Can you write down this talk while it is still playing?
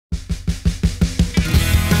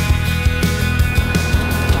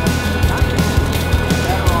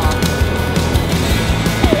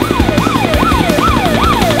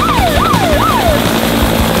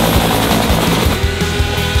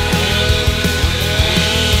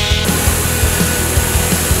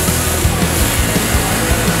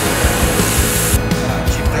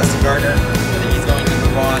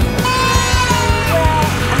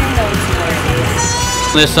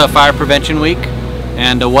This Fire Prevention Week,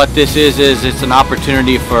 and what this is it's an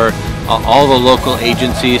opportunity for all the local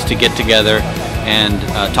agencies to get together and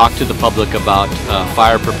talk to the public about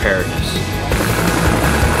fire preparedness.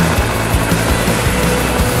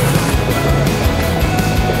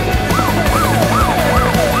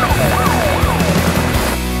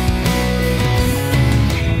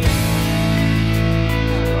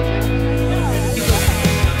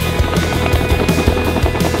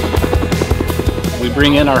 We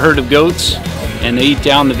bring in our herd of goats and they eat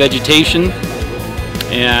down the vegetation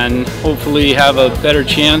and hopefully have a better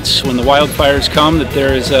chance when the wildfires come that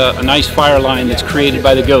there is a nice fire line that's created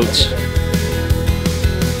by the goats.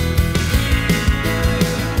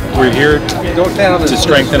 We're here to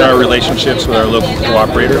strengthen our relationships with our local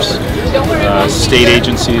cooperators, state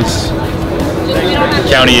agencies,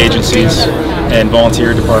 county agencies, and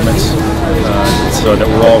volunteer departments so that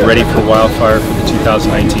we're all ready for wildfire for the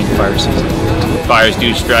 2019 fire season. Fires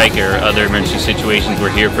do strike or other emergency situations, we're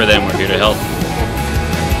here for them, we're here to help.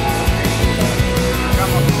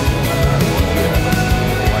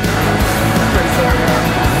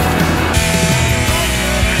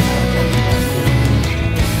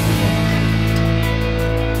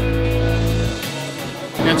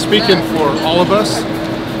 And speaking for all of us,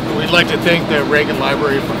 we'd like to thank the Reagan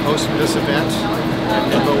Library for hosting this event.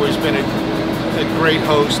 They've always been a great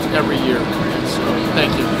host every year, so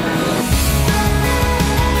thank you.